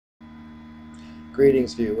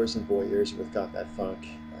Greetings, viewers and voyeurs with Got That Funk.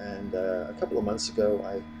 And a couple of months ago,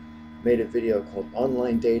 I made a video called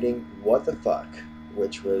Online Dating What the Fuck,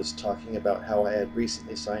 which was talking about how I had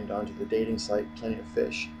recently signed on to the dating site Plenty of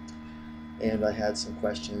Fish. And I had some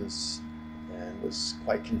questions and was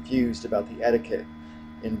quite confused about the etiquette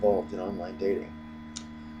involved in online dating.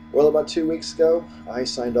 Well, about 2 weeks ago, I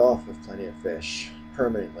signed off of Plenty of Fish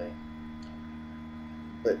permanently,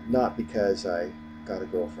 but not because I got a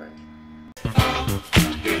girlfriend.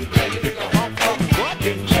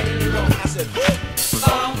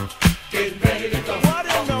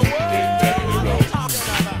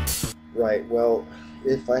 Right, well,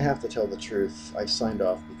 if I have to tell the truth, I signed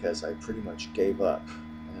off because I pretty much gave up.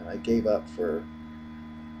 And I gave up for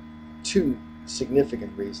two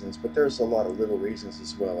significant reasons, but there's a lot of little reasons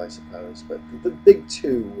as well, I suppose. But the big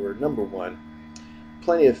two were, number one,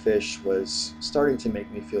 Plenty of Fish was starting to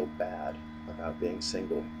make me feel bad about being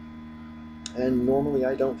single. And normally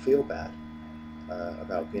I don't feel bad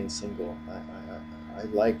about being single. I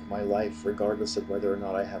like my life regardless of whether or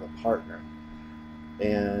not I have a partner.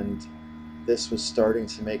 And this was starting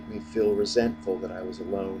to make me feel resentful that I was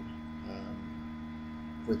alone,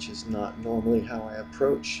 which is not normally how I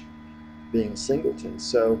approach being a singleton.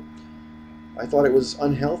 So I thought it was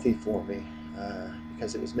unhealthy for me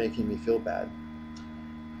because it was making me feel bad.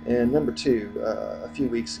 And number two, a few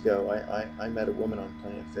weeks ago, I met a woman on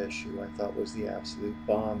Plenty of Fish who I thought was the absolute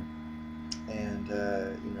bomb. And,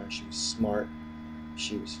 she was smart,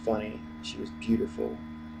 she was funny, she was beautiful,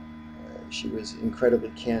 she was incredibly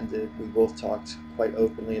candid. We both talked quite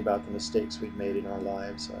openly about the mistakes we'd made in our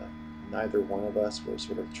lives. Neither one of us were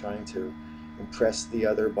sort of trying to impress the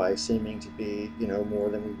other by seeming to be, more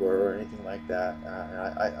than we were or anything like that.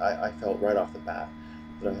 I felt right off the bat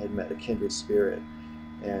that I had met a kindred spirit.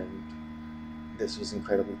 And this was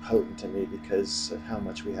incredibly potent to me because of how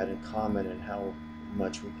much we had in common and how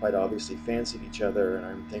much we quite obviously fancied each other. And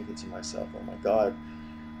I'm thinking to myself, oh my God,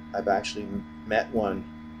 I've actually met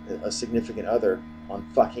a significant other on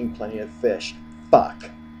fucking Plenty of Fish.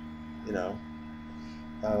 Fuck, you know.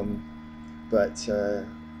 But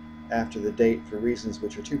after the date, for reasons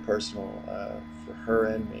which are too personal for her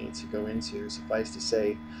and me to go into, suffice to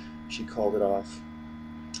say, she called it off.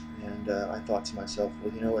 And I thought to myself,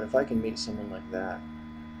 well, you know what? If I can meet someone like that,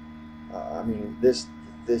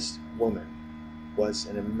 this woman was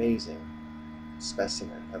an amazing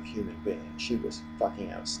specimen of human being. She was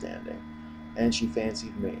fucking outstanding, and she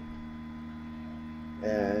fancied me.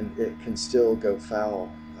 And it can still go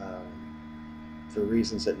foul for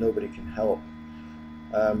reasons that nobody can help.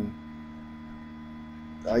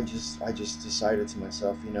 I just decided to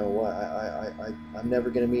myself, you know what, I'm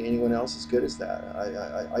never going to meet anyone else as good as that.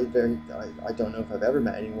 I don't know if I've ever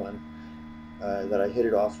met anyone that I hit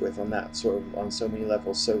it off with on so many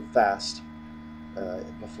levels so fast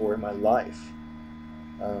before in my life.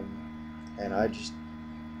 And I just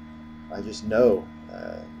know,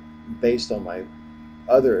 based on my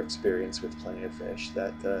other experience with Plenty of Fish,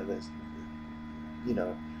 that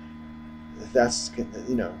that's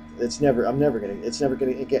I'm never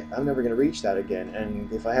gonna reach that again.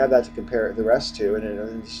 And if I have that to compare the rest to,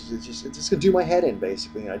 and it's just gonna do my head in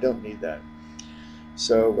basically, and I don't need that.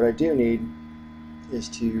 So what I do need is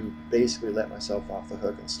to basically let myself off the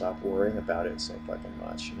hook and stop worrying about it so fucking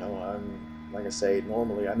much. Like I say,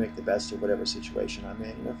 normally I make the best of whatever situation I'm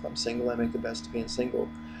in. If I'm single, I make the best of being single.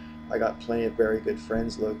 I got plenty of very good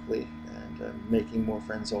friends locally, and making more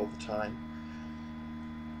friends all the time.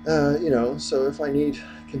 So if I need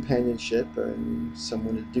companionship and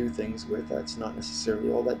someone to do things with, that's not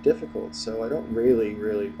necessarily all that difficult. So I don't really,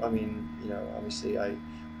 obviously I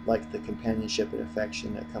like the companionship and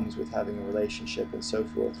affection that comes with having a relationship and so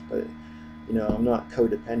forth. But, I'm not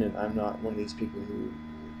codependent. I'm not one of these people who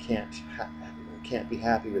can't be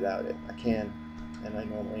happy without it. I can, and I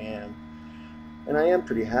normally am. And I am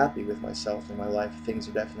pretty happy with myself and my life. Things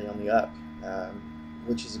are definitely on the up.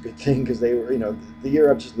 Which is a good thing, because they were, the year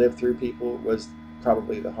I've just lived through, people, was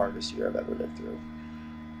probably the hardest year I've ever lived through.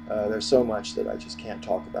 There's so much that I just can't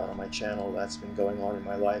talk about on my channel that's been going on in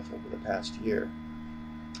my life over the past year.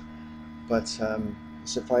 But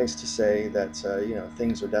suffice to say that,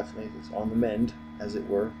 things are definitely on the mend, as it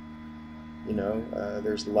were.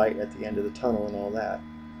 There's light at the end of the tunnel and all that.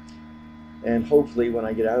 And hopefully when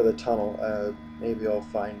I get out of the tunnel, maybe I'll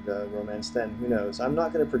find romance then. Who knows? I'm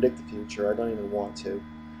not going to predict the future. I don't even want to.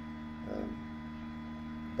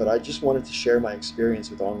 But I just wanted to share my experience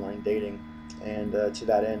with online dating. And to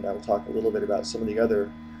that end, I will talk a little bit about some of the other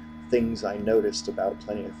things I noticed about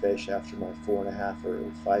Plenty of Fish after my 4.5 or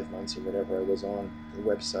 5 months or whatever I was on the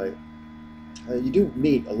website. You do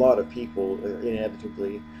meet a lot of people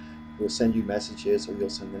inevitably will send you messages, or you'll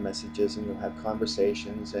send them messages, and you'll have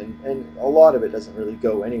conversations, and a lot of it doesn't really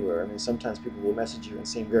go anywhere. I mean, sometimes people will message you and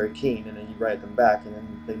seem very keen, and then you write them back, and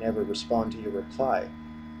then they never respond to your reply,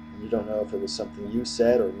 and you don't know if it was something you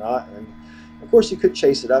said or not. And of course, you could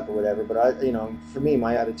chase it up or whatever, but for me,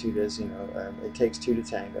 my attitude is, it takes two to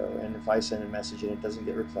tango, and if I send a message and it doesn't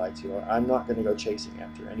get replied to, I'm not going to go chasing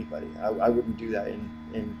after anybody. I wouldn't do that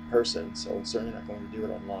in person, so I'm certainly not going to do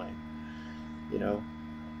it online.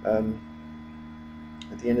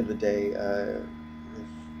 At the end of the day,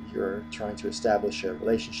 if you're trying to establish a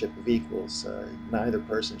relationship of equals, neither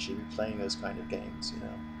person should be playing those kind of games,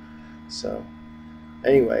 So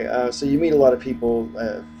anyway, so you meet a lot of people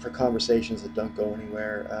for conversations that don't go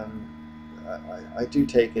anywhere. I do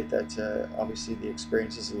take it that obviously the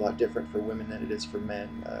experience is a lot different for women than it is for men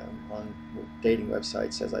on dating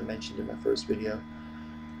websites, as I mentioned in my first video.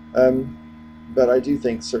 But I do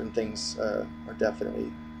think certain things are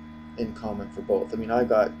definitely in common for both. I mean, I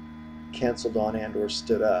got canceled on and or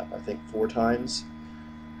stood up, I think 4 times,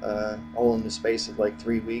 all in the space of like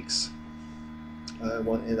 3 weeks.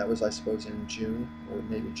 That was, I suppose, in June or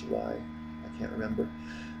maybe July. I can't remember.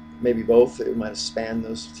 Maybe both. It might have spanned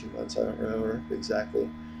those 2 months. I don't remember exactly.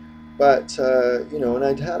 But, and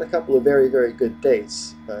I'd had a couple of very, very good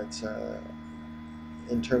dates. But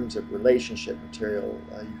in terms of relationship material,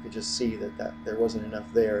 you could just see that there wasn't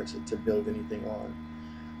enough there to build anything on.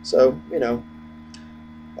 So,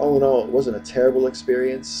 all in all, it wasn't a terrible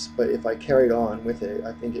experience, but if I carried on with it,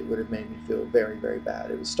 I think it would have made me feel very, very bad.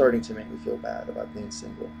 It was starting to make me feel bad about being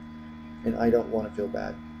single, and I don't want to feel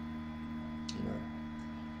bad,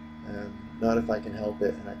 not if I can help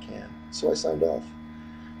it, and I can. So I signed off.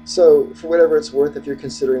 So for whatever it's worth, if you're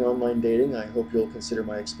considering online dating, I hope you'll consider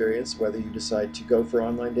my experience, whether you decide to go for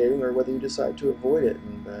online dating or whether you decide to avoid it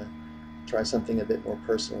and try something a bit more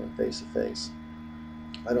personal and face-to-face.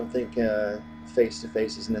 I don't think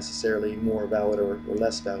face-to-face is necessarily more valid or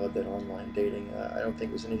less valid than online dating. I don't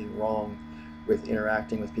think there's anything wrong with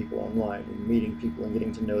interacting with people online and meeting people and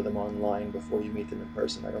getting to know them online before you meet them in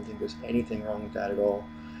person. I don't think there's anything wrong with that at all.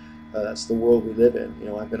 That's the world we live in.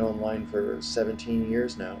 I've been online for 17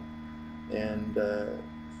 years now, and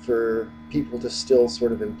for people to still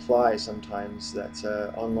sort of imply sometimes that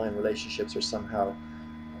online relationships are somehow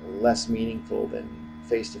less meaningful than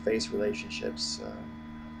face-to-face relationships,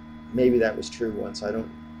 maybe that was true once. I don't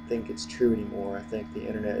think it's true anymore. I think the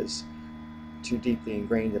internet is too deeply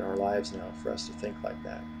ingrained in our lives now for us to think like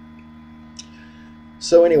that.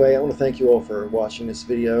 So anyway, I want to thank you all for watching this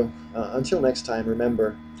video. Until next time,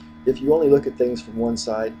 remember, if you only look at things from one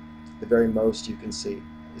side, the very most you can see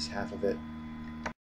is half of it.